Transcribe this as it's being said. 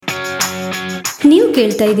ನೀವು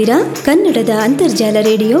ಕೇಳ್ತಾ ಇದ್ದೀರಾ ಕನ್ನಡದ ಅಂತರ್ಜಾಲ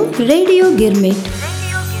ರೇಡಿಯೋ ಗಿರ್ಮಿಟ್.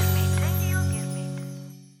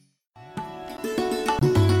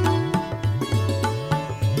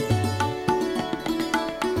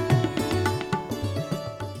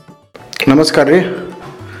 ನಮಸ್ಕಾರ ರೀ,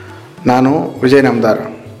 ನಾನು ವಿಜಯ್ ನಾಮದಾರ್.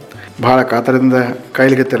 ಭಾಳ ಕಾತರದಿಂದ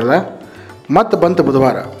ಕಾಯ್ಲಿಗತ್ತಿರಲ್ಲ. ಮತ್ತು ಬಂತು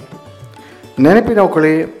ಬುಧವಾರ ನೆನಪಿನ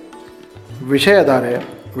ಕಳಿ ವಿಷಯಧಾರೆ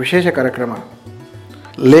ವಿಶೇಷ ಕಾರ್ಯಕ್ರಮ.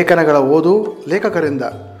 ಲೇಖನಗಳ ಓದು, ಲೇಖಕರಿಂದ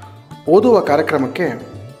ಓದುವ ಕಾರ್ಯಕ್ರಮಕ್ಕೆ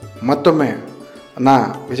ಮತ್ತೊಮ್ಮೆ ನಾ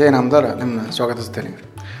ವಿಜಯ್ ನಾಮದಾರ್ ನಿಮ್ಮನ್ನ ಸ್ವಾಗತಿಸ್ತೇನೆ.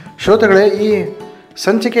 ಶ್ರೋತಗಳೇ, ಈ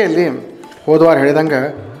ಸಂಚಿಕೆಯಲ್ಲಿ ಹೋದವಾರ ಹೇಳಿದಂಗೆ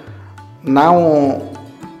ನಾವು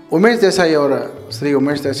ಶ್ರೀ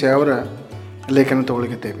ಉಮೇಶ್ ದೇಸಾಯಿ ಅವರ ಲೇಖನ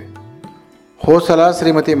ತಗೊಳ್ಳಿದ್ದೇವೆ. ಹೋದ ಸಲ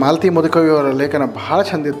ಶ್ರೀಮತಿ ಮಾಲತಿ ಮುದುಕವಿಯವರ ಲೇಖನ ಭಾಳ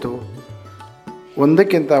ಚೆಂದಿತ್ತು.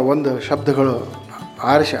 ಒಂದಕ್ಕಿಂತ ಒಂದು ಶಬ್ದಗಳು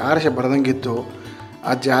ಆರಿಸಿ ಬರೆದಂಗಿತ್ತು.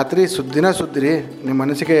 ಆ ಜಾತ್ರೆ ಸುದ್ದಿರಿ, ನಿಮ್ಮ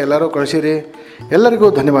ಮನಸ್ಸಿಗೆ ಎಲ್ಲರೂ ಕಳಿಸಿರಿ. ಎಲ್ಲರಿಗೂ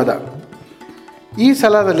ಧನ್ಯವಾದ. ಈ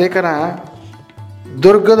ಸಲದ ಲೇಖನ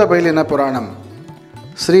ದುರ್ಗದ ಬಯಲಿನ ಪುರಾಣಂ.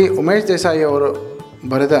 ಶ್ರೀ ಉಮೇಶ್ ದೇಸಾಯಿ ಅವರು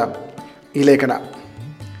ಬರೆದ ಈ ಲೇಖನ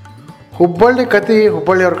ಹುಬ್ಬಳ್ಳಿ ಕತೆ.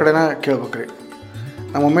 ಹುಬ್ಬಳ್ಳಿಯವ್ರ ಕಡೆನ ಕೇಳ್ಬೇಕ್ರಿ.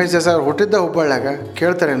 ನಮ್ಮ ಉಮೇಶ್ ದೇಸಾಯಿ ಅವ್ರು ಹುಟ್ಟಿದ್ದ ಹುಬ್ಬಳ್ಳಿಯಾಗ,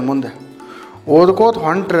 ಕೇಳ್ತಾರೆ ಮುಂದೆ ಓದ್ಕೋತ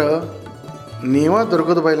ಹೊಂಟ್ರೆ ನೀವ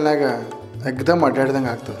ದುರ್ಗದ ಬಯಲಿನಾಗ ಎಕ್ದಮ್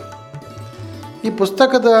ಅಡ್ಡಾಡ್ದಂಗೆ ಆಗ್ತದೆ. ಈ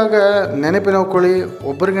ಪುಸ್ತಕದಾಗ ನೆನಪಿನ ಕಳಿ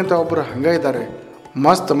ಒಬ್ಬರಿಗಿಂತ ಒಬ್ಬರು ಹಂಗೆ ಇದ್ದಾರೆ.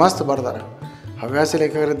 ಮಸ್ತ್ ಬರ್ತಾರೆ. ಹವ್ಯಾಸಿ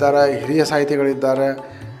ಲೇಖಕರಿದ್ದಾರೆ, ಹಿರಿಯ ಸಾಹಿತಿಗಳಿದ್ದಾರೆ.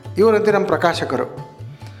 ಇವರಂತೆ ನಮ್ಮ ಪ್ರಕಾಶಕರು.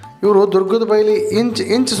 ಇವರು ದುರ್ಗದ ಬಯಲಿ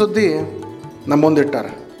ಇಂಚ್ ಸುದ್ದಿ ನಮ್ಮ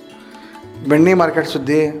ಮುಂದಿಟ್ಟಾರೆ. ಬೆಣ್ಣೆ ಮಾರ್ಕೆಟ್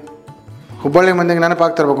ಸುದ್ದಿ ಹುಬ್ಬಳ್ಳಿ ಮಂದಿಗೆ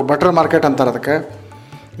ನೆನಪಾಗ್ತಿರ್ಬೇಕು. ಬಟ್ರ್ ಮಾರ್ಕೆಟ್ ಅಂತಾರೆ ಅದಕ್ಕೆ.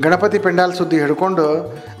 ಗಣಪತಿ ಪೆಂಡಾಲ್ ಸುದ್ದಿ ಹಿಡ್ಕೊಂಡು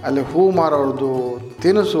ಅಲ್ಲಿ ಹೂ ಮಾರೋದು,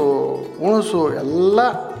 ತಿನಿಸು ಉಣಸು ಎಲ್ಲ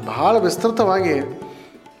ಭಾಳ ವಿಸ್ತೃತವಾಗಿ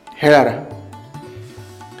ಹೇಳ್ಯಾರ.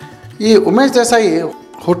 ಈ ಉಮೇಶ್ ದೇಸಾಯಿ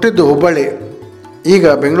ಹುಟ್ಟಿದ್ದು ಹುಬ್ಬಳ್ಳಿ, ಈಗ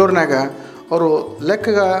ಬೆಂಗಳೂರಿನಾಗ ಅವರು ಲೆಕ್ಕ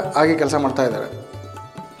ಆಗಿ ಕೆಲಸ ಮಾಡ್ತಾಯಿದ್ದಾರೆ.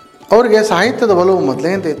 ಅವ್ರಿಗೆ ಸಾಹಿತ್ಯದ ಒಲವು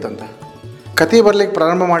ಮೊದಲೇ ಅಂತ ಇತ್ತಂತೆ. ಕತೆ ಬರಲಿಕ್ಕೆ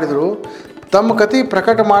ಪ್ರಾರಂಭ ಮಾಡಿದರು. ತಮ್ಮ ಕತೆ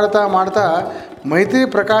ಪ್ರಕಟ ಮಾಡ್ತಾ ಮೈತ್ರಿ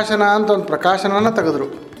ಪ್ರಕಾಶನ ಅಂತ ಒಂದು ಪ್ರಕಾಶನನ ತೆಗೆದ್ರು.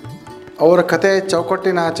 ಅವರ ಕತೆ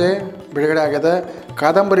ಚೌಕಟ್ಟಿನಾಚೆ ಬಿಡುಗಡೆ ಆಗ್ಯದ.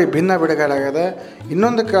 ಕಾದಂಬರಿ ಭಿನ್ನ ಬಿಡುಗಡೆ ಆಗ್ಯದ.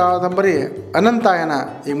 ಇನ್ನೊಂದು ಕಾದಂಬರಿ ಅನಂತಾಯನ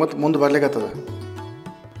ಈಗ ಮತ್ತೆ ಮುಂದೆ ಬರ್ಲಿಕ್ಕತ್ತದ.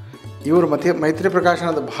 ಇವರು ಮೈತ್ರಿ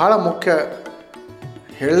ಪ್ರಕಾಶನದ ಭಾಳ ಮುಖ್ಯ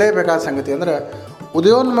ಹೇಳಲೇಬೇಕಾದ ಸಂಗತಿ ಅಂದರೆ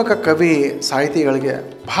ಉದಯೋನ್ಮುಖ ಕವಿ ಸಾಹಿತಿಗಳಿಗೆ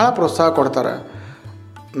ಭಾಳ ಪ್ರೋತ್ಸಾಹ ಕೊಡ್ತಾರೆ.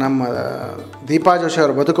 ನಮ್ಮ ದೀಪಾ ಜೋಶಿ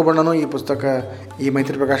ಅವರ ಬದುಕು ಬಣ್ಣನೂ ಈ ಪುಸ್ತಕ ಈ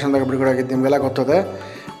ಮೈತ್ರಿ ಪ್ರಕಾಶನದಾಗ ಬಿಡುಗಡೆ ಆಗಿದ್ದು ನಿಮಗೆಲ್ಲ ಗೊತ್ತದೆ.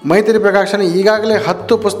 ಮೈತ್ರಿ ಪ್ರಕಾಶನ ಈಗಾಗಲೇ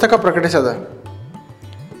 10 ಪುಸ್ತಕ ಪ್ರಕಟಿಸದ.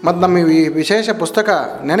 ಮತ್ತು ನಮ್ಮ ಈ ವಿಶೇಷ ಪುಸ್ತಕ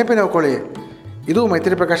ನೆನಪಿನ ಕಳಿ ಇದು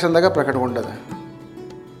ಮೈತ್ರಿ ಪ್ರಕಾಶನದಾಗ ಪ್ರಕಟಗೊಂಡದ.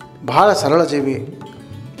 ಭಾಳ ಸರಳ ಜೀವಿ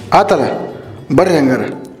ಆತಲ್ಲ. ಬರ್ರಿ ಹಂಗಾರ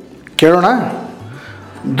ಕೇಳೋಣ.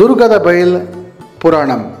 ದುರ್ಗದ ಬಯಲ್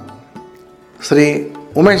ಪುರಾಣಂ, ಶ್ರೀ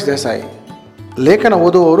ಉಮೇಶ್ ದೇಸಾಯಿ. ಲೇಖನ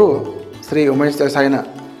ಓದುವವರು ಶ್ರೀ ಉಮೇಶ್ ದೇಸಾಯಿನ.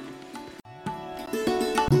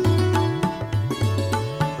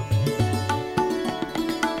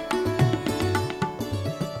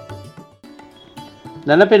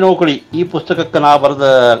 ನೆನಪಿನ ಓಕಳಿ ಈ ಪುಸ್ತಕಕ್ಕೆ ನಾ ಬರೆದ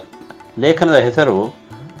ಲೇಖನದ ಹೆಸರು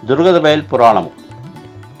ದುರ್ಗದ ಬಯಲ್ ಪುರಾಣಮು.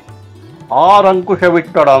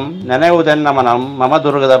 ಆರಂಕುಶವಿಟ್ಟೊಡಂ ನೆನೆಯುವುದೆನ್ನಮನಂ ಮಮ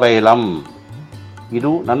ದುರ್ಗದ ಬಯಲಂ.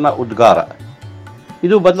 ಇದು ನನ್ನ ಉದ್ಗಾರ.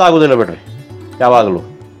 ಇದು ಬದಲಾಗೋದಿಲ್ಲ ಬಿಡ್ರಿ ಯಾವಾಗಲೂ.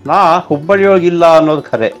 ನಾ ಹುಬ್ಬಳ್ಳಿಯೊಳಗಿಲ್ಲ ಅನ್ನೋದು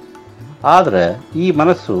ಖರೆ. ಆದರೆ ಈ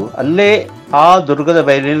ಮನಸ್ಸು ಅಲ್ಲೇ ಆ ದುರ್ಗದ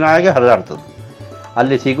ಬಯಲಿನಾಗೆ ಹರಿದಾಡ್ತದೆ.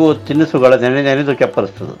 ಅಲ್ಲಿ ಸಿಗುವ ತಿನಿಸುಗಳ ನೆನೆದು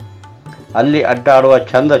ಕೆಪ್ಪರಿಸ್ತದೆ. ಅಲ್ಲಿ ಅಡ್ಡಾಡುವ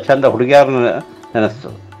ಚಂದ ಹುಡುಗಿಯಾರನ್ನ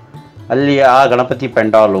ನೆನೆಸ್ತದೆ. ಅಲ್ಲಿ ಆ ಗಣಪತಿ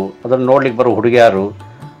ಪೆಂಡಾಲು, ಅದನ್ನು ನೋಡ್ಲಿಕ್ಕೆ ಬರೋ ಹುಡುಗಿಯಾರು,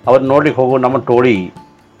 ಅವ್ರನ್ನ ನೋಡ್ಲಿಕ್ಕೆ ಹೋಗೋ ನಮ್ಮ ಟೋಳಿ.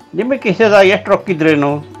 ನಿಮ್ಮ ಕಿಸೆದಾಗ ಎಷ್ಟು ರೊಕ್ಕಿದ್ರೇನು?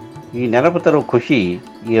 ಈ ನೆನಪು ತರೋ ಖುಷಿ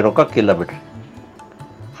ಈ ರೊಕ್ಕಕ್ಕಿಲ್ಲ ಬಿಡ್ರಿ.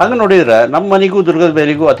 ಹಂಗೆ ನೋಡಿದ್ರೆ ನಮ್ಮ ಮನೆಗೂ ದುರ್ಗದ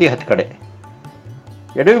ಬಯಲಿಗೂ ಅತಿ ಹತ್ತು ಕಡೆ.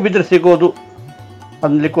 ಎಡವಿ ಬಿದ್ದರೆ ಸಿಗೋದು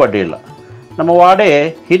ಅನ್ಲಿಕ್ಕೂ ಅಡ್ಡಿ ಇಲ್ಲ. ನಮ್ಮ ವಾಡೆ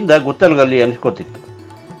ಹಿಂದೆ ಗುತ್ತಲ್ಗಲ್ಲಿ ಅನಿಸ್ಕೋತಿತ್ತು.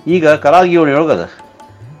 ಈಗ ಕಲಾಗಿ ಒಳಗದ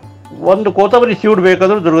ಒಂದು ಕೋತಂಬರಿ ಸೀಡ್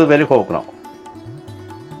ಬೇಕಾದ್ರೂ ದುರ್ಗದ ಬಯಲಿಗೆ ಹೋಗ್ಬೇಕು ನಾವು.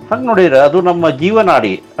 ಹಂಗೆ ನೋಡಿದ್ರೆ ಅದು ನಮ್ಮ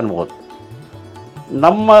ಜೀವನಾಡಿ ಅನ್ಬೋದು.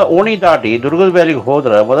 ನಮ್ಮ ಓಣಿ ದಾಟಿ ದುರ್ಗದ ಬಯಲಿಗೆ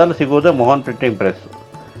ಹೋದ್ರೆ ಮೊದಲು ಸಿಗೋದು ಮೋಹನ್ ಪ್ರಿಂಟಿಂಗ್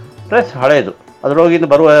ಪ್ರೆಸ್ ಹಳೇದು. ಅದರೊಳಗಿಂದ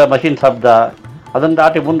ಬರುವ ಮಷಿನ್ ಶಬ್ದ. ಅದನ್ನು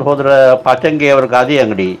ದಾಟಿ ಮುಂದೆ ಹೋದ್ರೆ ಪಾಚಂಗಿಯವ್ರ ಗಾದಿ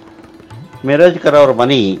ಅಂಗಡಿ, ಮಿರಾಜ್ಕರ್ ಅವ್ರ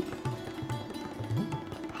ಮನೆ,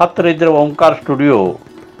 ಹತ್ತಿರ ಇದ್ದರೆ ಓಂಕಾರ ಸ್ಟುಡಿಯೋ.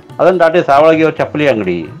 ಅದನ್ನು ದಾಟಿ ಸಾವಳಗಿಯವ್ರ ಚಪ್ಪಲಿ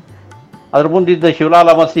ಅಂಗಡಿ, ಅದ್ರ ಮುಂದಿದ್ದ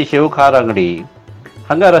ಶಿವಲಾಲ ಮಸ್ತಿ ಶಿವಖಾರ ಅಂಗಡಿ.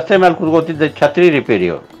 ಹಂಗೆ ರಸ್ತೆ ಮೇಲೆ ಕೂತ್ಕೋತಿದ್ದ ಛತ್ರಿ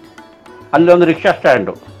ರಿಪೇರಿಯವರು. ಅಲ್ಲೊಂದು ರಿಕ್ಷಾ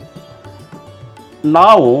ಸ್ಟ್ಯಾಂಡು.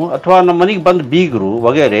 ನಾವು ಅಥವಾ ನಮ್ಮ ಮನೆಗೆ ಬಂದು ಬೀಗರು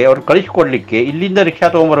ವಗೇರೆ ಅವ್ರು ಕಳಿಸ್ಕೊಡ್ಲಿಕ್ಕೆ ಇಲ್ಲಿಂದ ರಿಕ್ಷಾ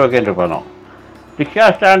ತೊಗೊಂಬರ್ಬೇಕೇನ್ರಿಪ್ಪ ನಾವು. ರಿಕ್ಷಾ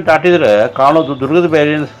ಸ್ಟ್ಯಾಂಡ್ ದಾಟಿದ್ರೆ ಕಾಣೋದು ದುರ್ಗದ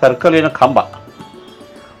ಬಯಲಿನ ಸರ್ಕಲಿನ ಕಂಬ.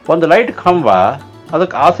 ಒಂದು ಲೈಟ್ ಕಂಬ,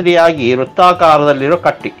 ಅದಕ್ಕೆ ಆಸರಿಯಾಗಿ ವೃತ್ತಾಕಾರದಲ್ಲಿರೋ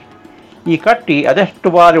ಕಟ್ಟಿ. ಈ ಕಟ್ಟಿ ಅದೆಷ್ಟು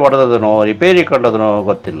ಬಾರಿ ಒಡೆದದನೋ ರಿಪೇರಿ ಕಂಡದನೋ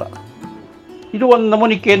ಗೊತ್ತಿಲ್ಲ. ಇದು ಒಂದು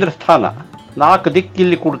ನಮೂನಿ ಕೇಂದ್ರ ಸ್ಥಾನ, 4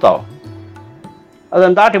 ದಿಕ್ಕಿಲ್ಲಿ ಕೂಡ್ತಾವ.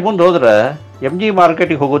 ಅದನ್ನು ದಾಟಿ ಮುಂದೆ ಹೋದ್ರೆ MG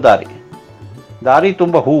ಮಾರ್ಕೆಟಿಗೆ ಹೋಗೋ ದಾರಿ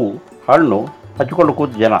ತುಂಬ ಹೂವು ಹಣ್ಣು ಹಚ್ಕೊಂಡು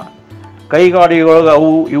ಕೂತು ಜನ, ಕೈಗಾಡಿಗಳೊಳಗೆ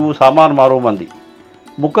ಅವು ಇವು ಸಾಮಾನು ಮಾರುವ ಮಂದಿ,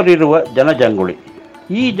 ಮುಖರಿರುವ ಜನಜಂಗುಳಿ.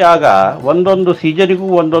 ಈ ಜಾಗ ಒಂದೊಂದು ಸೀಸನಿಗೂ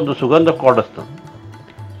ಒಂದೊಂದು ಸುಗಂಧ ಕೊಡಿಸ್ತದೆ.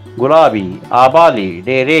 ಗುಲಾಬಿ, ಆಬಾಲಿ,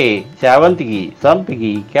 ಡೇರೆ, ಸ್ಯಾವಂತಿಗೆ,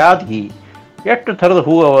 ಸಂಪಿಗೆ, ಕ್ಯಾತ್ಗಿ, ಎಷ್ಟು ಥರದ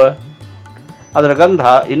ಹೂವು ಅವ. ಅದರ ಗಂಧ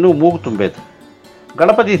ಇನ್ನೂ ಮೂಗು ತುಂಬೈತೆ.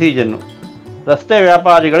 ಗಣಪತಿ ಸೀಸನ್ನು, ರಸ್ತೆ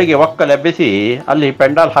ವ್ಯಾಪಾರಿಗಳಿಗೆ ಒಕ್ಕಲೆಬ್ಬಿಸಿ ಅಲ್ಲಿ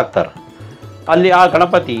ಪೆಂಡಾಲ್ ಹಾಕ್ತಾರೆ. ಅಲ್ಲಿ ಆ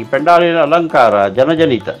ಗಣಪತಿ ಪೆಂಡಾಲಿನ ಅಲಂಕಾರ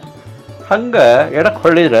ಜನಜನಿತ. ಹಂಗೆ ಎಡಕ್ಕೆ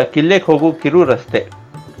ಹೊಳ್ಳಿದ್ರೆ ಕಿಲ್ಲೆಗೆ ಹೋಗೋ ಕಿರು ರಸ್ತೆ,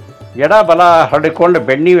 ಎಡ ಬಲ ಹರಡಿಕೊಂಡು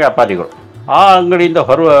ಬೆಣ್ಣೆ ವ್ಯಾಪಾರಿಗಳು, ಆ ಅಂಗಡಿಯಿಂದ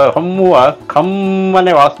ಹೊಮ್ಮುವ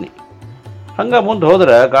ಕಮ್ಮನೆ ವಾಸನೆ. ಹಂಗೆ ಮುಂದೆ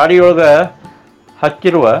ಹೋದ್ರೆ ಗಾಡಿಯೊಳಗೆ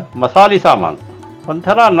ಹಚ್ಚಿರುವ ಮಸಾಲೆ ಸಾಮಾನು,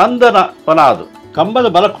 ಒಂಥರ ನಂದನವನ. ಅದು ಕಂಬದ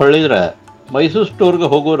ಬಲಕ್ಕೆ ಹೊಳ್ಳಿದ್ರೆ ಮೈಸೂರು ಸ್ಟೋರ್ಗೆ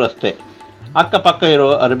ಹೋಗೋ ರಸ್ತೆ, ಅಕ್ಕಪಕ್ಕ ಇರೋ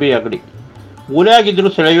ಅರಬಿ ಅಂಗಡಿ, ಮೂಲೆಯಾಗಿದ್ದರೂ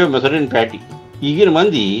ಸೆಳೆಯುವ ಮೊಸರಿನ ಪ್ಯಾಟಿ. ಈಗಿನ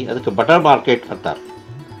ಮಂದಿ ಅದಕ್ಕೆ ಬಟರ್ ಮಾರ್ಕೆಟ್ ಅಂತಾರೆ.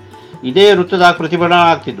 ಇದೇ ವೃತ್ತದಾಗ ಪ್ರತಿಭಟನಾ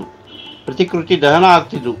ಆಗ್ತಿದ್ದು, ಪ್ರತಿಕೃತಿ ದಹನ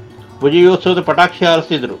ಆಗ್ತಿದ್ದು, ವಿಜಯೋತ್ಸವದ ಪಟಾಕ್ಷಿ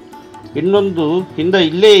ಹಾರಿಸ್ತಿದ್ರು. ಇನ್ನೊಂದು ಹಿಂದೆ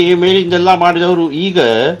ಇಲ್ಲೇ ಮೇಲಿಂದೆಲ್ಲ ಮಾಡಿದವರು ಈಗ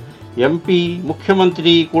MP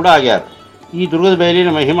ಮುಖ್ಯಮಂತ್ರಿ ಕೂಡ ಆಗ್ಯಾರ. ಈ ದುರ್ಗದ ಬಯಲಿನ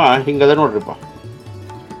ಮಹಿಮಾ ಹಿಂಗದ ನೋಡ್ರಿಪ್ಪ.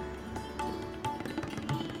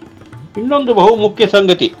 ಇನ್ನೊಂದು ಬಹು ಮುಖ್ಯ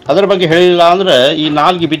ಸಂಗತಿ, ಅದರ ಬಗ್ಗೆ ಹೇಳಿಲ್ಲ ಅಂದ್ರೆ ಈ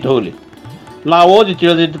ನಾಲ್ಗೆ ಬಿದ್ದು ಹೋಗಲಿ. ನಾವು ಓದಿ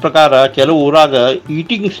ತಿಳಿದಿದ್ದ ಪ್ರಕಾರ ಕೆಲವು ಊರಾಗ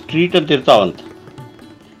ಈಟಿಂಗ್ ಸ್ಟ್ರೀಟ್ ಅಂತ ಇರ್ತಾವಂತ.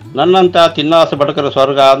 ನನ್ನಂಥ ತಿನ್ನಾಸ ಬಡಕರ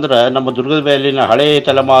ಸ್ವರ್ಗ ಅಂದ್ರೆ ನಮ್ಮ ದುರ್ಗದ ಬಯಲಿನ ಹಳೆಯ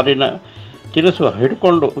ತಲೆಮಾರಿನ ತಿನಿಸು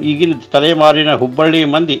ಹಿಡ್ಕೊಂಡು ಈಗಿನ ತಲೆಮಾರಿನ ಹುಬ್ಬಳ್ಳಿ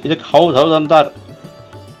ಮಂದಿ ಇದಕ್ಕೆ ಹೌದು ಅಂತಾರೆ.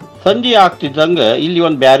 ಸಂಜೆ ಆಗ್ತಿದ್ದಂಗೆ ಇಲ್ಲಿ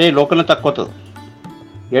ಒಂದು ಬ್ಯಾರೆ ಲೋಕನ ತಕ್ಕೋತದೆ.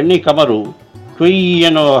 ಎಣ್ಣೆ ಕಮರು, ಟುಯ್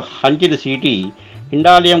ಅನ್ನೋ ಹಂಚಿನ ಸೀಟಿ,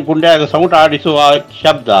 ಹಿಂಡಾಲಿಯಂ ಗುಂಡ್ಯಾಗ ಸೌಟ ಆಡಿಸುವ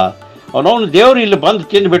ಶಬ್ದ, ಅವನವನು ದೇವರು ಇಲ್ಲಿ ಬಂದು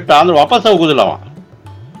ತಿಂದುಬಿಟ್ಟ ಅಂದ್ರೆ ವಾಪಸ್ ಹೋಗೋದಿಲ್ಲ ಅವ.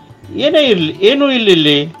 ಏನೂ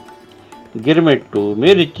ಇಲ್ಲಿ ಗಿರ್ಮಿಟ್ಟು,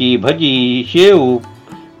 ಮಿರ್ಚಿ, ಭಜಿ, ಶೇವು,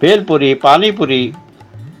 ಭೇಲ್ಪುರಿ, ಪಾನಿಪುರಿ,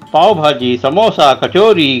 ಪಾವ್ ಭಾಜಿ, ಸಮೋಸ,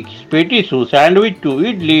 ಕಚೋರಿ, ಪೇಟೀಸು, ಸ್ಯಾಂಡ್ವಿಚ್ಚು,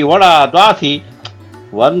 ಇಡ್ಲಿ, ವಡಾ, ದ್ವಾಸಿ,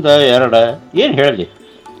 1 2 ಏನು ಹೇಳಲಿ.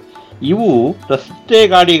 ಇವು ರಸ್ತೆ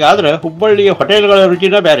ಗಾಡಿಗಾದ್ರೆ ಹುಬ್ಬಳ್ಳಿಯ ಹೋಟೆಲ್ಗಳ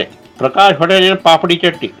ರುಚಿನ ಬೇರೆ. ಪ್ರಕಾಶ್ ಹೋಟೆಲಿನ ಪಾಪಡಿ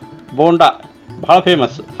ಚಟ್ನಿ, ಬೋಂಡಾ ಭಾಳ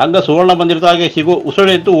ಫೇಮಸ್. ಹಂಗೆ ಸುವರ್ಣ ಮಂದಿರದಾಗೆ ಸಿಗೋ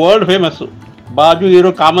ಉಸಳೆ ಅಂತೂ ವರ್ಲ್ಡ್ ಫೇಮಸ್ಸು. ಬಾಜು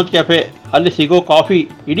ಇರೋ ಕಾಮತ್ ಕೆಫೆ, ಅಲ್ಲಿ ಸಿಗೋ ಕಾಫಿ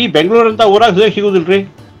ಇಡೀ ಬೆಂಗಳೂರಂತ ಊರಾಗ ಸಿಗೋದಿಲ್ಲ ರೀ.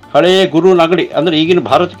 ಹಳೆಯ ಗುರುನ ಅಂಗಡಿ ಅಂದರೆ ಈಗಿನ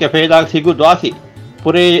ಭಾರತ್ ಕೆಫೆದಾಗ ಸಿಗೋ ದ್ವಾಸಿ,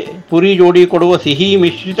 ಪುರಿ ಜೋಡಿ ಕೊಡುವ ಸಿಹಿ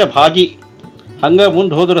ಮಿಶ್ರಿತ ಭಾಜಿ. ಹಂಗೆ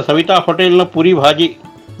ಮುಂದೆ ಹೋದ್ರೆ ಸವಿತಾ ಹೋಟೆಲ್ನ ಪುರಿ ಭಾಜಿ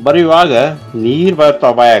ಬರೆಯುವಾಗ ನೀರು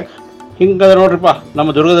ಬರ್ತಾವ ಬಾಯಾಗ. ಹಿಂಗದ ನೋಡ್ರಿಪ್ಪ ನಮ್ಮ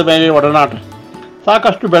ದುರ್ಗದ ಮೇಲೆ ಒಡನಾಟ.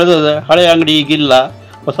 ಸಾಕಷ್ಟು ಬೆಳೆದದ. ಹಳೆ ಅಂಗಡಿ ಈಗಿಲ್ಲ,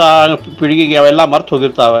 ಹೊಸ ಪೀಳಿಗೆಗೆ ಅವೆಲ್ಲ ಮರ್ತು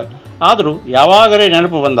ಹೋಗಿರ್ತಾವೆ. ಆದರೂ ಯಾವಾಗಲೇ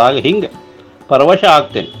ನೆನಪು ಬಂದಾಗ ಹಿಂಗೆ ಪರವಶ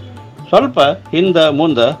ಆಗ್ತೇನೆ. ಸ್ವಲ್ಪ ಹಿಂದೆ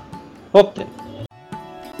ಮುಂದೆ ಹೋಗ್ತೇನೆ.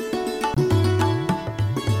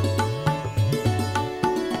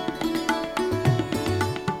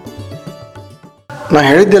 ನಾ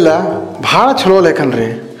ಹೇಳಿದ್ದಿಲ್ಲ, ಭಾಳ ಚಲೋ ಲೇಖನ ರೀ.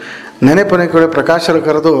 ನೆನಪನಿಗಳು ಪ್ರಕಾಶರು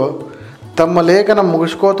ಕರೆದು ತಮ್ಮ ಲೇಖನ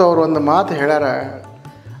ಮುಗಿಸ್ಕೋತ ಅವರು ಒಂದು ಮಾತು ಹೇಳ್ಯಾರ.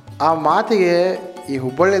 ಆ ಮಾತಿಗೆ ಈ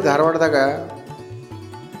ಹುಬ್ಬಳ್ಳಿ ಧಾರವಾಡದಾಗ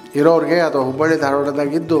ಇರೋರಿಗೆ ಅಥವಾ ಹುಬ್ಬಳ್ಳಿ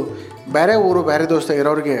ಧಾರವಾಡದಾಗ ಇದ್ದು ಬೇರೆ ಊರು ಬೇರೆ ದೋಸ್ತ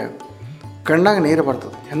ಇರೋರಿಗೆ ಕಣ್ಣಾಗ ನೀರು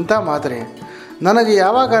ಬರ್ತದೆ. ಎಂಥ ಮಾತು ರೀ. ನನಗೆ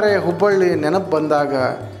ಯಾವಾಗಾರೆ ಹುಬ್ಬಳ್ಳಿ ನೆನಪು ಬಂದಾಗ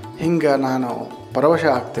ಹಿಂಗೆ ನಾನು ಪರವಶ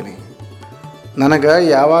ಆಗ್ತೀನಿ. ನನಗೆ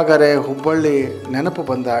ಯಾವಾಗಾರೆ ಹುಬ್ಬಳ್ಳಿ ನೆನಪು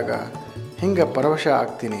ಬಂದಾಗ ಹಿಂಗೆ ಪರವಶ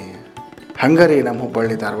ಆಗ್ತೀನಿ. ಹಂಗರಿ ನಮ್ಮ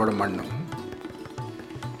ಹುಬ್ಬಳ್ಳಿ ಧಾರವಾಡ ಮಣ್ಣು.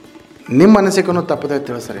 ನಿಮ್ಮ ಅನಿಸಿಕೆನೂ ತಪ್ಪದೆ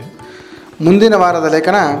ತಿಳಿಸ್ರಿ. ಮುಂದಿನ ವಾರದ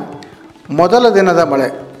ಲೇಖನ ಮೊದಲ ದಿನದ ಮಳೆ.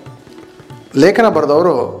 ಲೇಖನ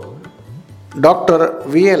ಬರೆದವರು ಡಾಕ್ಟರ್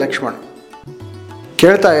VA ಲಕ್ಷ್ಮಣ್.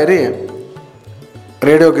 ಕೇಳ್ತಾ ಇರಿ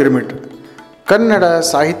ರೇಡಿಯೋ ಗಿರ್ಮಿಟ್, ಕನ್ನಡ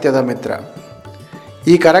ಸಾಹಿತ್ಯದ ಮಿತ್ರ.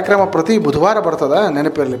 ಈ ಕಾರ್ಯಕ್ರಮ ಪ್ರತಿ ಬುಧವಾರ ಬರ್ತದೆ,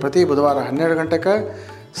 ನೆನಪಿರಲಿ. ಪ್ರತಿ ಬುಧವಾರ 12 ಗಂಟೆಗೆ,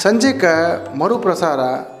 ಸಂಜೆಗೆ ಮರುಪ್ರಸಾರ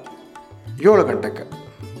 7 ಗಂಟೆಗೆ.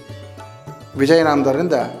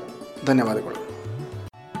 ವಿಜಯನಾಮದವರಿಂದ ಧನ್ಯವಾದಗಳು.